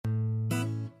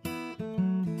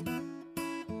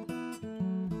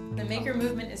maker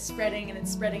movement is spreading, and it's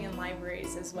spreading in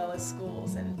libraries as well as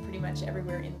schools and pretty much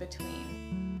everywhere in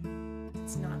between.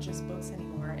 It's not just books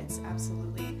anymore, it's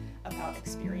absolutely about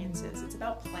experiences. It's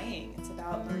about playing, it's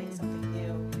about learning something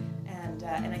new,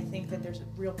 and I think that there's a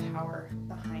real power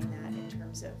behind that in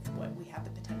terms of what we have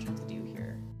the potential to do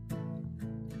here.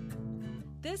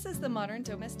 This is the Modern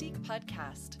Domestique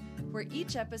podcast, where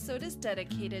each episode is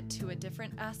dedicated to a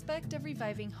different aspect of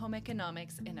reviving home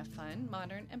economics in a fun,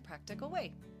 modern, and practical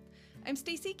way. I'm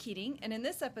Stacy Keating, and in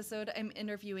this episode, I'm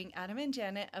interviewing Adam and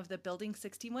Janet of the Building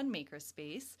 61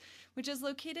 Makerspace, which is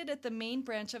located at the main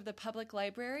branch of the public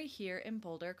library here in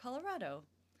Boulder, Colorado.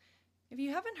 If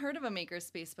you haven't heard of a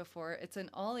Makerspace before, it's an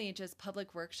all-ages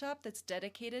public workshop that's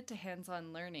dedicated to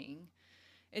hands-on learning.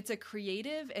 It's a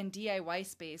creative and DIY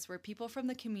space where people from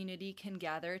the community can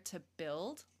gather to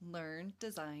build, learn,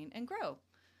 design, and grow,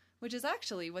 which is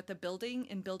actually what the building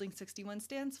in Building 61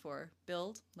 stands for: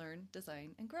 build, learn,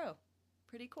 design, and grow.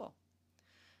 Pretty cool.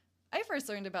 I first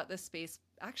learned about this space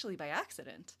actually by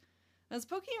accident. I was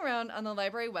poking around on the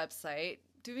library website,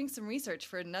 doing some research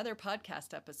for another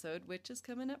podcast episode, which is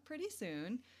coming up pretty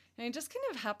soon, and I just kind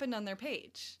of happened on their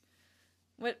page.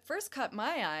 What first caught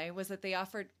my eye was that they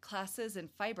offered classes in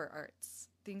fiber arts,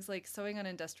 things like sewing on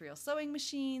industrial sewing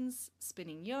machines,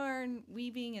 spinning yarn,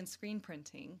 weaving, and screen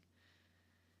printing.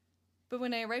 But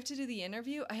when I arrived to do the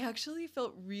interview, I actually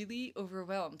felt really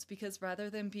overwhelmed because rather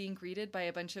than being greeted by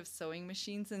a bunch of sewing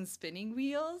machines and spinning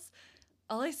wheels,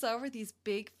 all I saw were these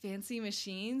big fancy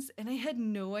machines, and I had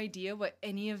no idea what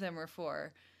any of them were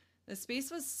for. The space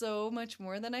was so much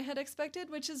more than I had expected,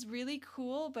 which is really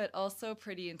cool, but also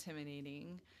pretty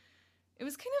intimidating. It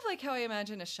was kind of like how I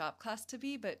imagine a shop class to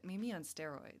be, but maybe on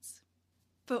steroids.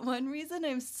 But one reason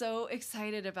I'm so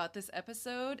excited about this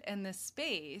episode and this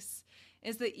space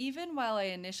is that even while I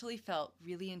initially felt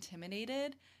really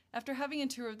intimidated, after having a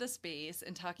tour of the space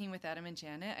and talking with Adam and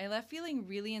Janet, I left feeling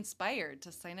really inspired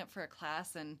to sign up for a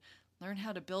class and learn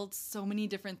how to build so many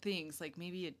different things, like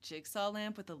maybe a jigsaw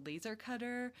lamp with a laser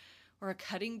cutter, or a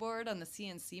cutting board on the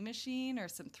CNC machine, or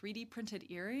some 3D printed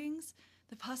earrings.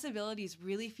 The possibilities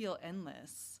really feel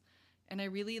endless. And I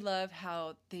really love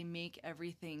how they make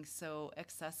everything so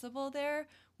accessible there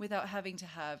without having to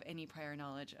have any prior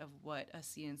knowledge of what a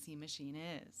CNC machine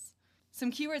is.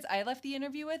 Some keywords I left the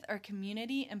interview with are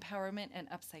community, empowerment, and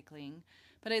upcycling.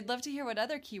 But I'd love to hear what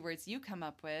other keywords you come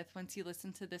up with once you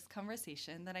listen to this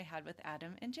conversation that I had with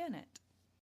Adam and Janet.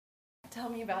 Tell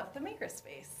me about the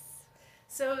Makerspace.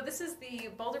 So this is the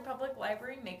Boulder Public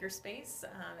Library Makerspace.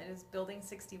 It is Building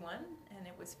 61, and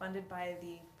it was funded by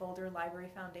the Boulder Library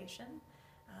Foundation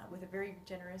with a very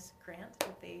generous grant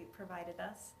that they provided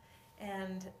us.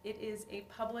 And it is a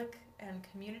public and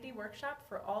community workshop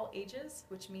for all ages,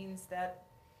 which means that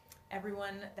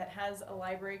everyone that has a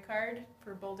library card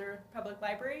for Boulder Public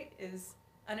Library is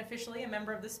unofficially a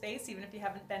member of the space, even if you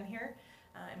haven't been here.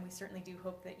 And we certainly do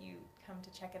hope that you come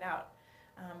to check it out.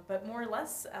 But more or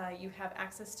less, you have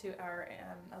access to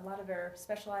a lot of our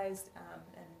specialized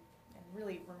and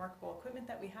really remarkable equipment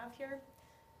that we have here.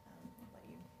 I'll let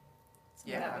you.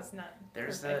 Yeah, that was not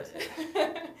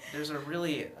there's a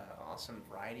really awesome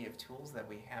variety of tools that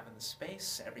we have in the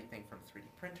space. Everything from 3D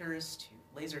printers to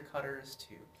laser cutters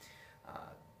to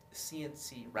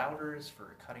CNC routers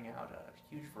for cutting out a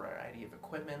huge variety of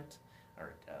equipment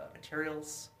or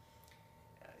materials.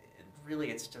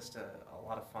 Really, it's just a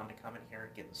lot of fun to come in here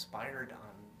and get inspired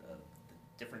on the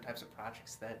different types of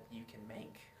projects that you can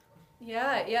make.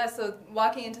 Yeah, so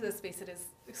walking into this space, it is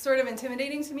sort of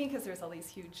intimidating to me because there's all these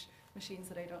huge machines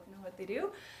that I don't know what they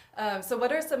do. So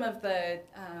what are some of the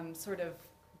sort of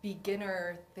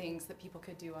beginner things that people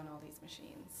could do on all these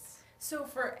machines? So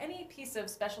for any piece of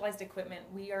specialized equipment,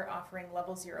 we are offering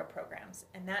level 0 programs,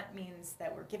 and that means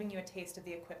that we're giving you a taste of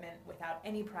the equipment without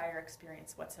any prior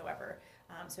experience whatsoever.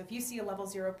 So if you see a level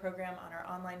 0 program on our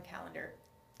online calendar,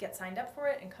 get signed up for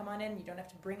it and come on in. You don't have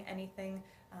to bring anything.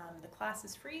 The class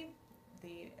is free.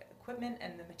 The equipment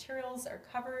and the materials are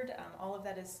covered. All of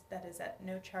that is at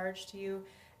no charge to you,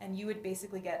 and you would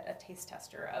basically get a taste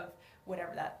tester of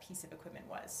whatever that piece of equipment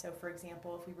was. So for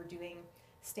example, if we were doing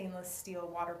stainless steel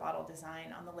water bottle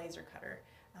design on the laser cutter,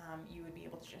 you would be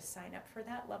able to just sign up for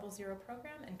that level 0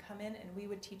 program and come in, and we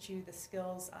would teach you the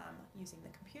skills using the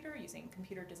computer, using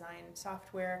computer design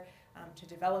software to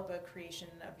develop a creation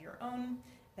of your own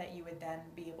that you would then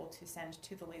be able to send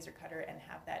to the laser cutter and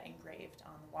have that engraved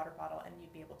on the water bottle, and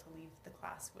you'd be able to leave the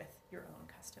class with your own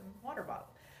custom water bottle.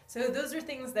 So those are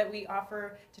things that we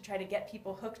offer to try to get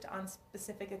people hooked on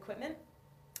specific equipment.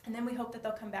 And then we hope that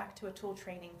they'll come back to a tool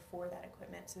training for that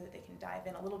equipment so that they can dive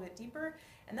in a little bit deeper.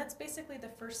 And that's basically the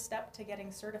first step to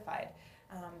getting certified,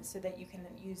 so that you can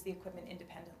use the equipment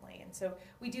independently. And so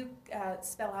we do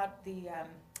spell out the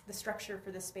structure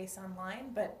for the space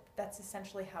online, but that's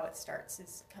essentially how it starts,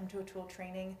 is come to a tool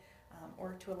training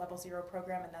or to a level 0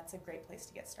 program, and that's a great place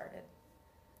to get started.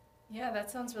 Yeah,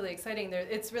 that sounds really exciting.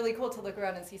 It's really cool to look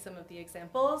around and see some of the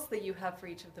examples that you have for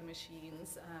each of the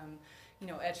machines.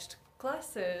 Etched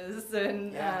glasses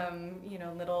and,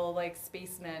 little like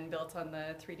spacemen built on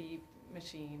the 3D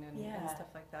machine and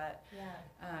stuff like that.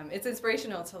 Yeah. It's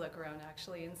inspirational to look around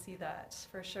actually and see that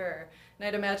for sure. And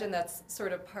I'd imagine that's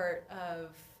sort of part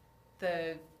of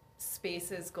the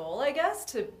space's goal, I guess,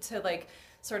 to like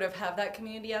sort of have that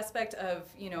community aspect of,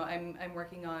 I'm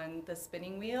working on the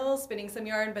spinning wheel, spinning some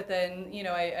yarn, but then,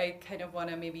 I kind of want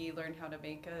to maybe learn how to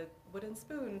make a wooden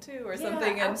spoon too or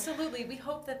something. Yeah, absolutely. We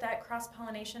hope that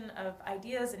cross-pollination of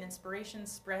ideas and inspiration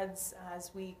spreads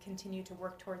as we continue to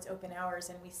work towards open hours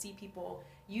and we see people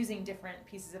using different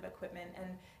pieces of equipment.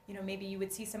 And maybe you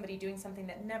would see somebody doing something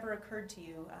that never occurred to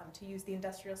you, to use the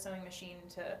industrial sewing machine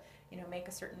to make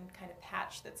a certain kind of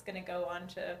patch that's going to go on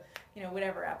to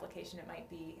whatever application it might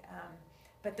be.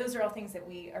 But those are all things that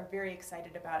we are very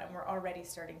excited about and we're already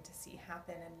starting to see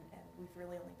happen, and we've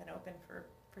really only been open for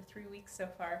 3 weeks so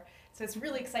far. So it's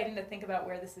really exciting to think about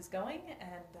where this is going,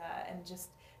 and just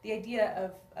the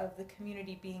idea of the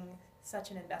community being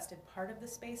such an invested part of the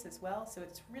space as well. So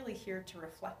it's really here to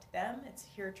reflect them. It's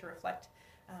here to reflect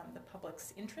the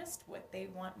public's interest, what they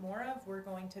want more of, we're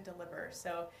going to deliver.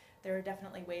 So there are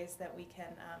definitely ways that we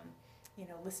can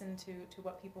listen to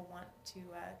what people want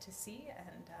to see,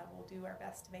 and we'll do our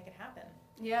best to make it happen.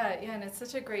 Yeah, and it's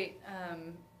such a great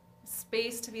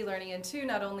space to be learning in too,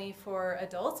 not only for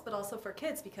adults but also for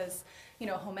kids, because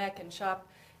home ec and shop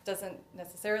doesn't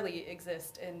necessarily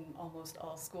exist in almost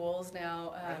all schools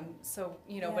now. So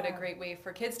what a great way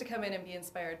for kids to come in and be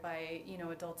inspired by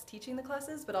adults teaching the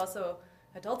classes, but also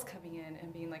adults coming in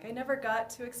and being like, I never got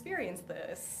to experience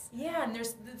this. Yeah, and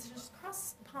there's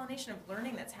cross-pollination of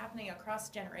learning that's happening across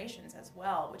generations as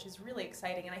well, which is really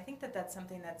exciting. And I think that that's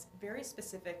something that's very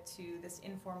specific to this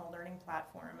informal learning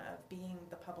platform of being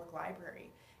the public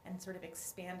library and sort of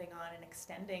expanding on and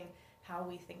extending how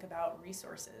we think about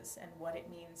resources and what it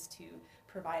means to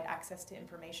provide access to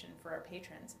information for our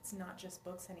patrons. It's not just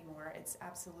books anymore. It's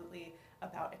absolutely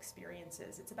about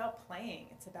experiences. It's about playing.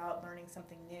 It's about learning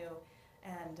something new.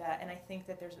 And I think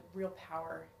that there's real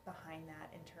power behind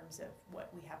that in terms of what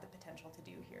we have the potential to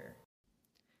do here.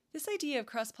 This idea of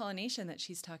cross-pollination that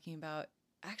she's talking about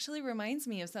actually reminds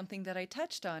me of something that I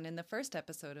touched on in the first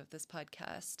episode of this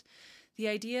podcast. The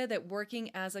idea that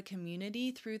working as a community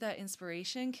through that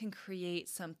inspiration can create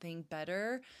something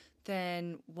better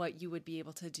than what you would be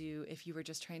able to do if you were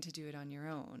just trying to do it on your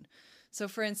own. So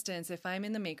for instance, if I'm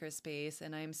in the Makerspace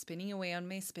and I'm spinning away on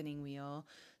my spinning wheel,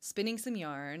 spinning some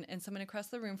yarn, and someone across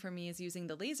the room from me is using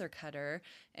the laser cutter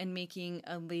and making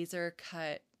a laser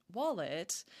cut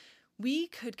wallet, we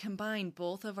could combine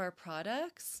both of our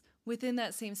products within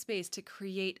that same space to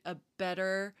create a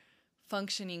better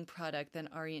functioning product than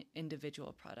our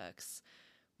individual products.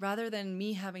 Rather than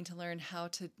me having to learn how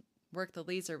to work the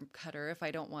laser cutter if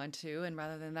I don't want to, and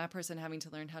rather than that person having to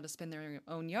learn how to spin their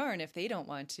own yarn if they don't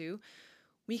want to,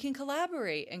 we can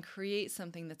collaborate and create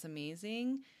something that's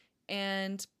amazing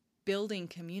and building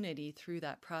community through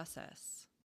that process.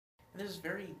 There's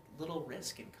very little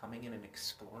risk in coming in and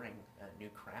exploring a new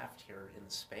craft here in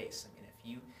the space. I mean, if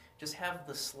you just have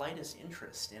the slightest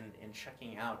interest in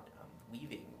checking out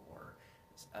weaving or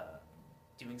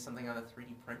doing something on a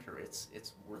 3D printer, it's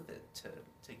worth it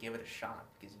to give it a shot,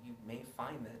 because you may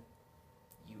find that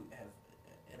you have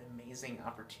an amazing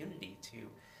opportunity to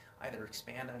either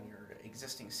expand on your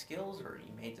existing skills, or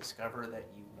you may discover that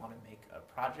you want to make a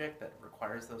project that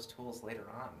requires those tools later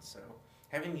on. So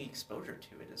having the exposure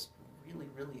to it is really,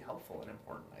 really helpful and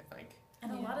important, I think.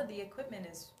 And a lot of the equipment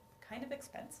is kind of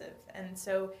expensive, and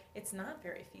so it's not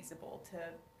very feasible to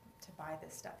buy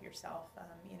this stuff yourself.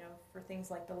 For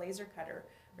things like the laser cutter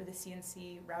or the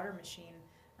CNC router machine,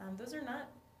 those are not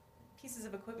pieces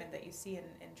of equipment that you see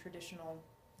in traditional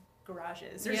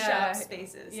garages or shop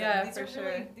spaces. Yeah,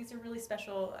 These are really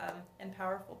special and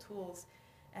powerful tools,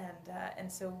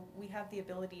 and so we have the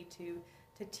ability to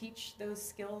teach those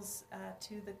skills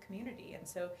to the community. And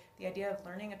so the idea of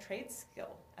learning a trade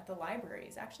skill at the library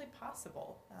is actually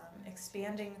possible.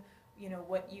 Expanding,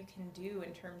 what you can do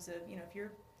in terms of, if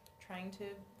you're trying to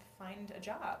find a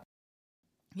job.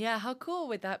 Yeah, how cool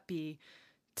would that be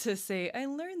to say, I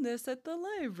learned this at the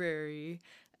library?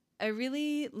 I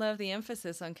really love the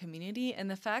emphasis on community and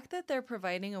the fact that they're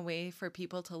providing a way for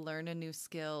people to learn a new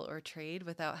skill or trade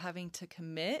without having to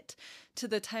commit to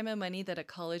the time and money that a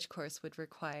college course would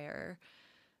require.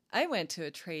 I went to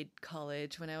a trade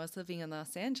college when I was living in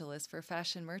Los Angeles for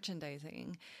fashion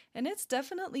merchandising, and it's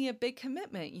definitely a big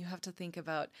commitment. You have to think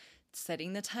about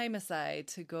setting the time aside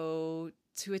to go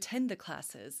to attend the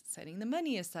classes, setting the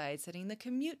money aside, setting the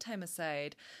commute time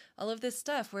aside, all of this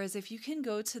stuff. Whereas if you can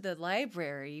go to the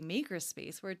library,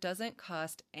 Makerspace, where it doesn't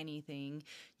cost anything,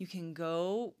 you can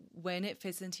go when it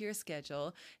fits into your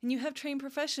schedule, and you have trained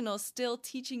professionals still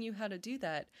teaching you how to do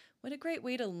that. What a great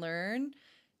way to learn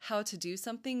how to do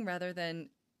something rather than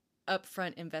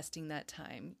upfront investing that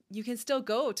time. You can still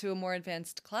go to a more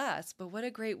advanced class, but what a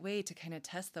great way to kind of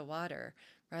test the water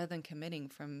rather than committing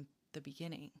from the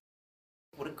beginning.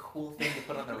 What a cool thing to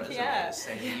put on the resume,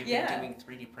 saying you've been doing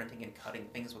 3D printing and cutting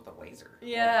things with a laser.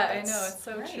 Yeah, I know, it's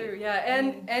so true. Yeah,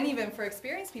 and even for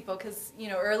experienced people, because,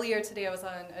 earlier today I was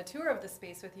on a tour of the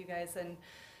space with you guys, and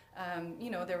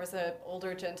there was an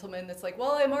older gentleman that's like,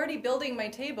 well, I'm already building my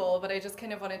table, but I just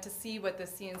kind of wanted to see what the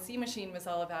CNC machine was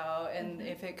all about, and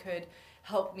if it could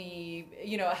help me,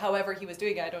 however he was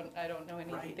doing it. I don't know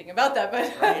anything about that,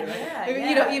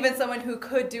 but even someone who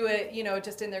could do it,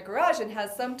 just in their garage and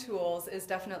has some tools is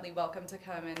definitely welcome to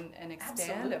come and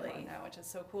expand upon that, which is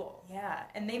so cool. Yeah,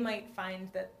 and they might find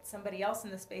that somebody else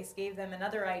in the space gave them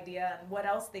another idea on what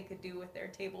else they could do with their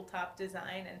tabletop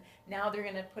design, and now they're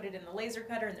going to put it in the laser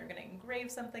cutter and they're going to engrave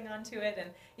something onto it,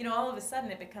 and all of a sudden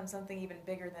it becomes something even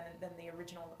bigger than the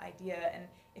original idea. And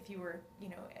if you were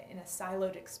in a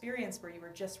siloed experience where you were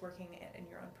just working in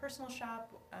your own personal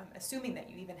shop, assuming that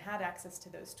you even had access to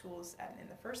those tools in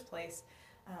the first place,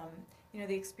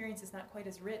 the experience is not quite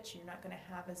as rich. You're not going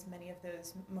to have as many of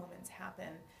those moments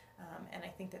happen. And I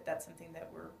think that that's something that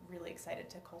we're really excited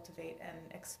to cultivate and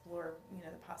explore,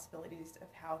 the possibilities of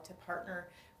how to partner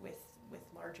with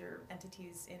larger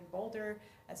entities in Boulder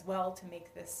as well to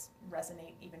make this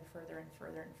resonate even further and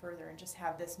further and further, and just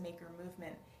have this maker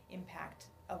movement impact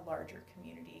a larger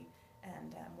community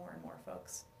and more and more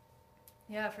folks.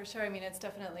 Yeah, for sure. I mean, it's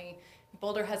definitely,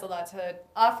 Boulder has a lot to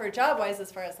offer job-wise as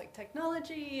far as like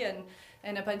technology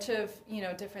and a bunch of,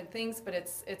 different things, but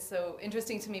it's so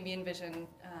interesting to maybe envision,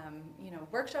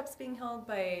 workshops being held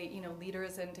by,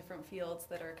 leaders in different fields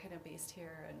that are kind of based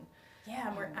here. And yeah,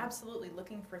 and we're absolutely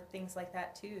looking for things like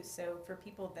that too. So for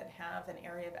people that have an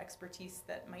area of expertise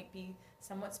that might be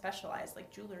somewhat specialized, like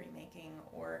jewelry making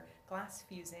or glass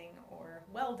fusing or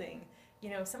welding,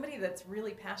 somebody that's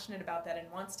really passionate about that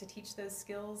and wants to teach those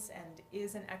skills and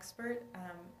is an expert,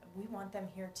 we want them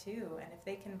here too. And if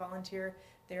they can volunteer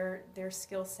their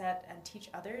skill set and teach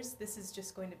others, this is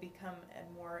just going to become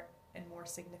a more and more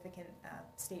significant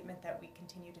statement that we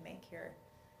continue to make here.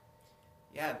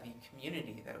 Yeah, the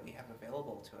community that we have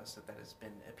available to us that has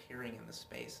been appearing in the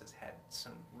space has had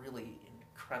some really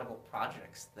incredible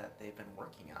projects that they've been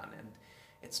working on, and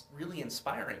it's really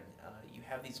inspiring. You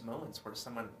have these moments where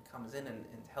someone comes in and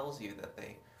tells you that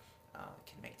they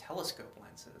can make telescope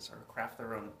lenses or craft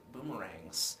their own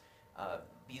boomerangs.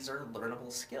 These are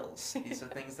learnable skills. These are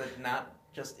things that not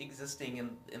just existing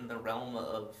in the realm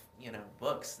of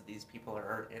books. These people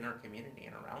are in our community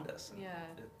and around us. And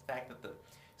the fact that the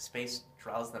space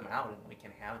draws them out and we can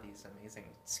have these amazing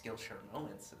Skillshare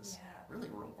moments is really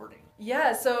rewarding.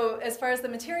 Yeah, so as far as the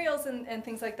materials and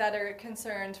things like that are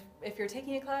concerned, if you're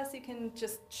taking a class, you can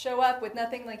just show up with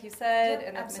nothing, like you said,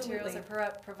 and the materials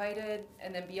are provided,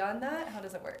 and then beyond that, how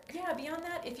does it work? Yeah, beyond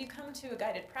that, if you come to a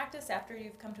guided practice after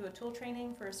you've come to a tool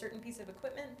training for a certain piece of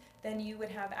equipment, then you would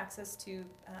have access to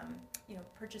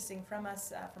purchasing from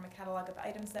us from a catalog of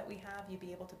items that we have. You'd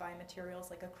be able to buy materials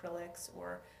like acrylics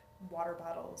or water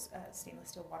bottles, stainless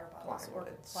steel water bottles, or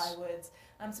plywoods,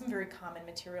 some very common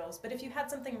materials. But if you had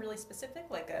something really specific,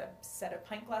 like a set of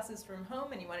pint glasses from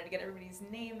home, and you wanted to get everybody's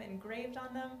name engraved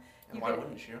on them, why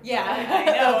wouldn't you? Yeah, I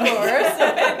know, of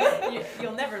course.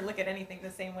 You'll never look at anything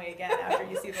the same way again after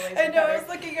you see the laser I know, cutter. I was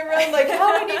looking around like,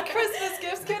 how many Christmas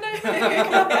gifts can I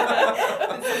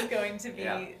make? This is going to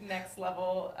be next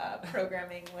level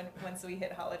programming once we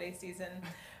hit holiday season.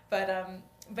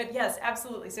 But yes,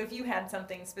 absolutely. So if you had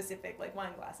something specific like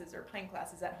wine glasses or pint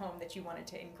glasses at home that you wanted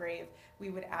to engrave, we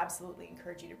would absolutely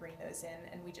encourage you to bring those in,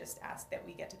 and we just ask that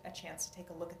we get a chance to take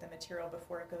a look at the material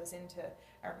before it goes into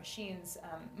our machines,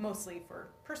 mostly for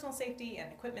personal safety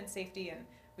and equipment safety, and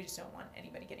we just don't want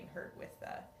anybody getting hurt with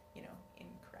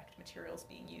incorrect materials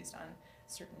being used on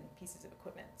certain pieces of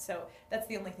equipment. So that's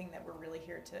the only thing that we're really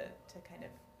here to kind of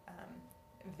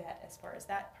vet as far as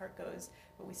that part goes,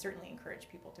 but we certainly encourage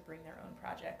people to bring their own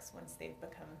projects once they've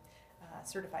become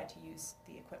certified to use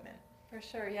the equipment. For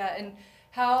sure, yeah. And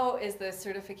how is the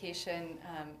certification,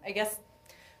 I guess,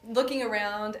 looking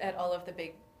around at all of the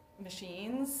big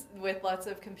machines with lots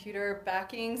of computer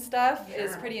backing stuff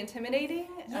is pretty intimidating.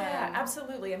 Yeah,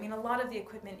 absolutely. I mean, a lot of the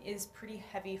equipment is pretty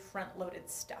heavy front-loaded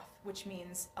stuff, which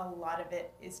means a lot of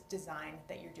it is design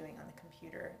that you're doing on the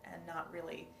computer and not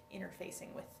really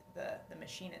interfacing with the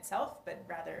machine itself, but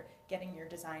rather getting your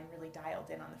design really dialed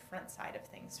in on the front side of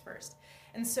things first.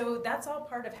 And so that's all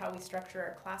part of how we structure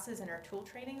our classes and our tool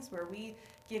trainings, where we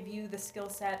give you the skill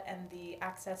set and the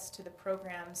access to the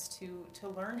programs to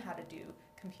learn how to do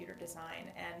computer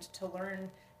design and to learn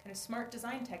kind of smart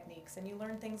design techniques, and you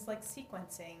learn things like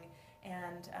sequencing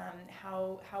and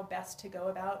how best to go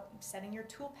about setting your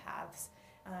tool paths.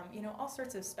 All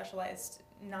sorts of specialized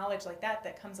knowledge like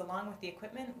that comes along with the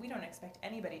equipment. We don't expect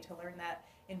anybody to learn that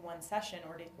in one session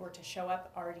or to show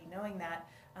up already knowing that.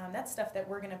 That's stuff that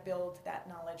we're going to build that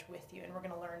knowledge with you, and we're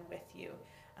going to learn with you.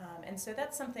 And so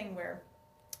that's something where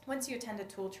once you attend a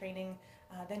tool training,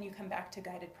 then you come back to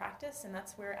guided practice, and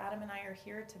that's where Adam and I are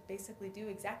here to basically do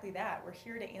exactly that. We're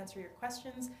here to answer your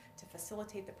questions, to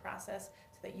facilitate the process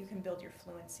so that you can build your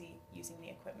fluency using the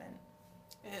equipment.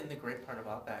 And the great part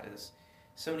about that is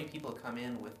so many people come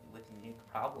in with unique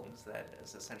problems that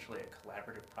is essentially a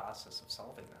collaborative process of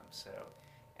solving them. So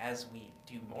as we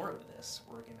do more of this,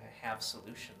 we're going to have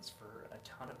solutions for a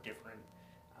ton of different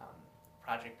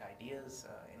project ideas,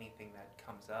 anything that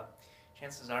comes up.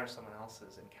 Chances are someone else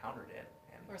has encountered it,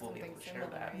 and Or we'll be able something to share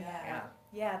similar, that. yeah.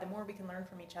 Yeah, the more we can learn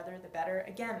from each other, the better.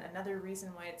 Again, another reason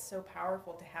why it's so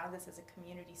powerful to have this as a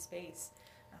community space.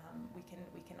 We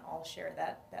can all share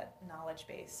that knowledge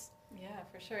base. Yeah,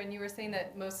 for sure. And you were saying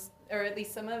that most, or at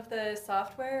least some of the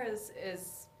software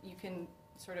is you can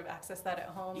sort of access that at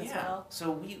home as well?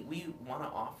 So we want to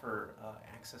offer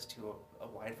access to a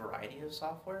wide variety of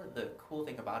software. The cool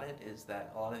thing about it is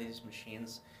that a lot of these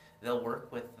machines, they'll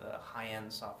work with the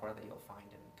high-end software that you'll find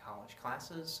in college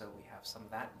classes, so we have some of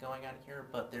that going on here,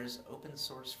 but there's open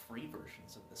source free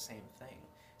versions of the same thing.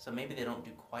 So maybe they don't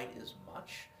do quite as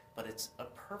much, but it's a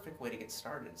perfect way to get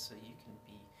started, so you can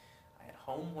be at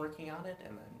home working on it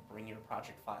and then bring your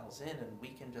project files in, and we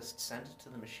can just send it to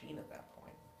the machine at that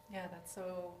point. Yeah, that's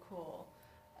so cool.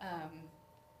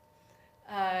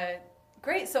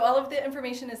 Great, so all of the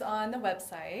information is on the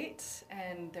website,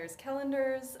 and there's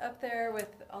calendars up there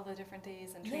with all the different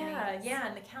days and trainings. Yeah,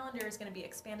 and the calendar is going to be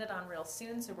expanded on real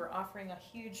soon, so we're offering a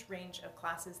huge range of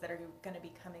classes that are going to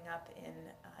be coming up in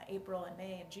April and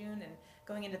May and June, and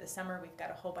going into the summer we've got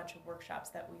a whole bunch of workshops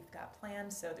that we've got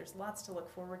planned, so there's lots to look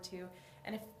forward to.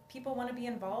 And if people want to be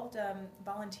involved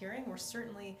volunteering, we're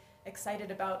certainly excited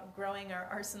about growing our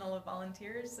arsenal of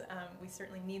volunteers. We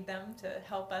certainly need them to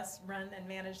help us run and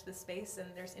manage the space, and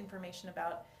there's information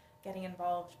about getting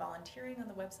involved volunteering on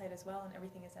the website as well, and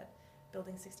everything is at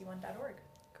building61.org.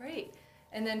 Great.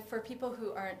 And then for people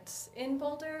who aren't in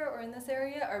Boulder or in this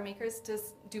area,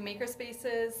 do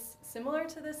makerspaces similar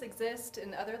to this exist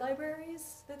in other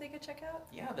libraries that they could check out?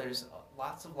 Yeah, there's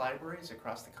lots of libraries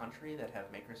across the country that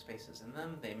have makerspaces in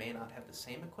them. They may not have the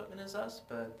same equipment as us,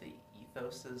 but the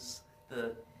ethos is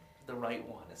the right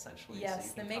one, essentially.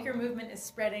 Yes, the maker movement is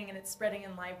spreading, and it's spreading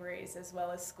in libraries as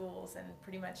well as schools and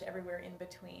pretty much everywhere in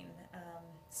between.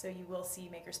 So you will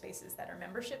see makerspaces that are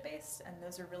membership-based, and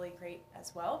those are really great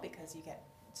as well because you get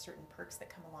certain perks that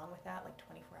come along with that, like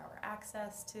 24-hour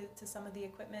access to some of the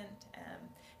equipment,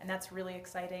 and that's really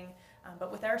exciting.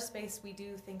 But with our space, we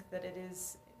do think that it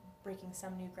is breaking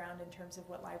some new ground in terms of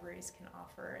what libraries can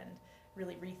offer and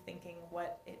really rethinking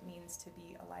what it means to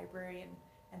be a library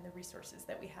and the resources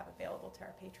that we have available to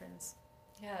our patrons.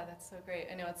 Yeah, that's so great.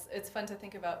 I know it's fun to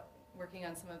think about working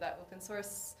on some of that open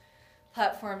source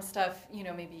platform stuff,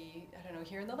 maybe, I don't know,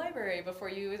 here in the library before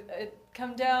you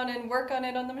come down and work on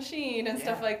it on the machine and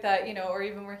stuff like that, or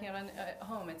even working on it at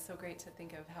home. It's so great to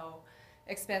think of how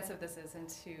expansive this is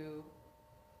into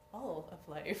all of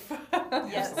life.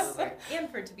 Yes, and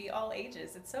for it to be all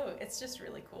ages. It's just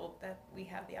really cool that we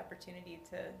have the opportunity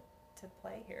to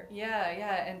play here.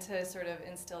 Yeah, and to sort of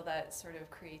instill that sort of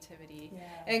creativity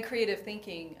and creative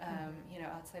thinking,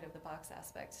 outside of the box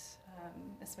aspect,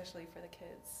 especially for the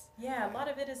kids. Yeah, a lot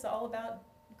of it is all about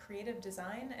creative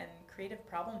design and creative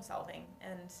problem solving,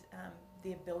 and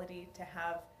the ability to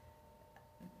have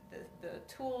the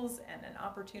tools and an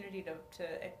opportunity to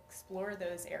explore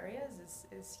those areas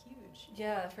is huge.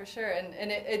 Yeah, for sure.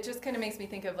 And it just kind of makes me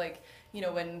think of like,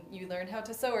 when you learn how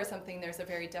to sew or something, there's a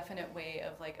very definite way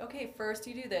of like, okay, first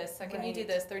you do this, second you do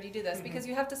this, third you do this, because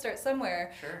you have to start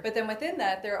somewhere. Sure. But then within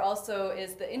that, there also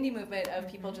is the indie movement of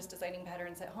people just designing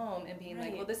patterns at home and being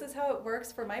like, well, this is how it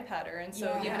works for my pattern.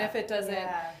 So even if it doesn't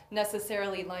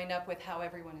necessarily line up with how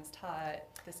everyone is taught,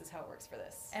 this is how it works for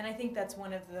this. And I think that's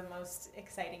one of the most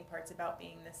exciting parts about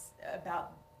being this,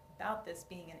 about this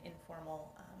being an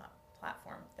informal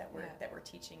platform that we're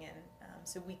teaching in.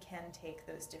 So we can take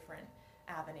those different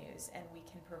avenues and we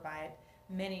can provide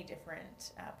many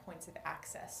different points of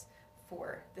access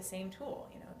for the same tool.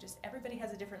 Just everybody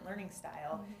has a different learning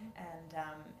style,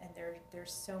 and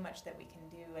there's so much that we can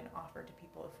do and offer to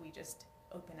people if we just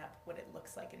open up what it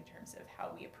looks like in terms of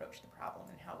how we approach the problem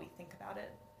and how we think about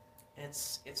it.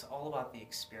 It's all about the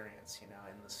experience, and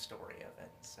the story of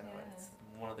it. So it's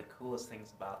one of the coolest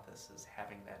things about this is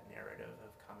having that narrative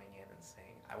of coming in and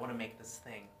saying, I want to make this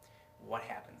thing. What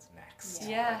happens next?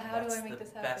 Yeah, how do I make this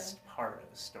happen? That's the best part of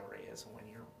the story is when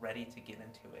you're ready to get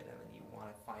into it and then you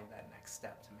want to find that next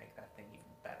step to make that thing even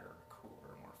better,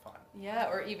 cooler, more fun. Yeah,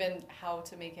 or even how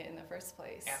to make it in the first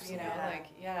place. Absolutely.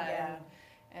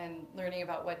 And learning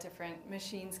about what different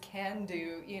machines can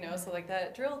do, so like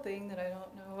that drill thing that I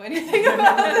don't know anything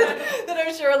about that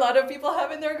I'm sure a lot of people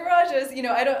have in their garages.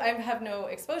 I have no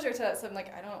exposure to that, so I'm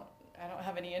like, I don't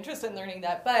have any interest in learning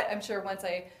that. But I'm sure once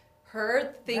I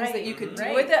heard things that you could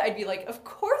do with it, I'd be like, of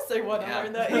course I want to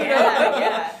learn that.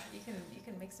 You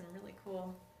can make some really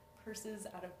cool purses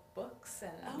out of books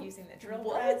and using the drill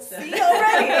what? press. See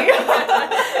already.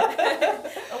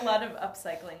 A lot of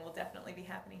upcycling will definitely be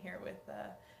happening here with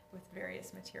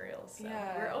various materials. So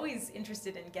we're always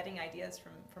interested in getting ideas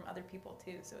from other people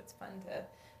too. So it's fun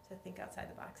to think outside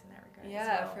the box in that regard.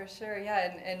 Yeah, for sure.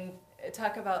 Yeah, and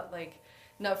talk about like,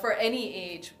 now for any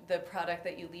age, the product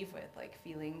that you leave with, like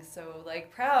feeling so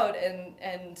like proud and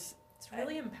it's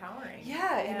really empowering.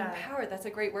 And empowered. That's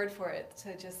a great word for it.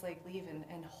 To just like leave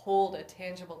and hold a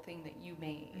tangible thing that you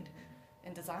made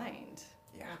and designed.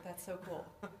 Yeah, that's so cool.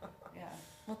 Yeah.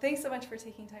 Well, thanks so much for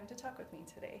taking time to talk with me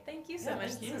today. Thank you so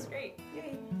much. This was great.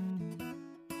 Yay.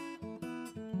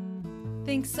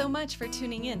 Thanks so much for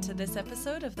tuning in to this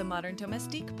episode of the Modern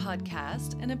Domestique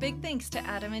podcast, and a big thanks to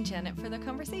Adam and Janet for the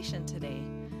conversation today.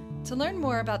 To learn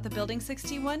more about the Building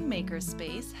 61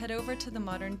 Makerspace, head over to the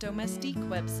Modern Domestique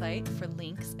website for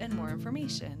links and more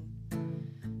information.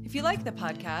 If you like the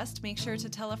podcast, make sure to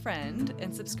tell a friend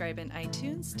and subscribe in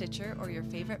iTunes, Stitcher, or your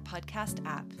favorite podcast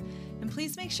app. And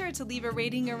please make sure to leave a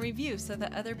rating or review so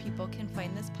that other people can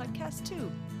find this podcast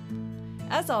too.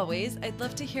 As always, I'd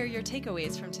love to hear your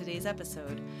takeaways from today's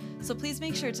episode, so please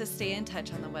make sure to stay in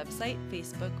touch on the website,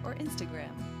 Facebook, or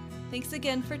Instagram. Thanks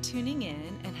again for tuning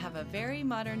in, and have a very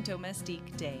modern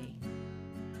domestique day.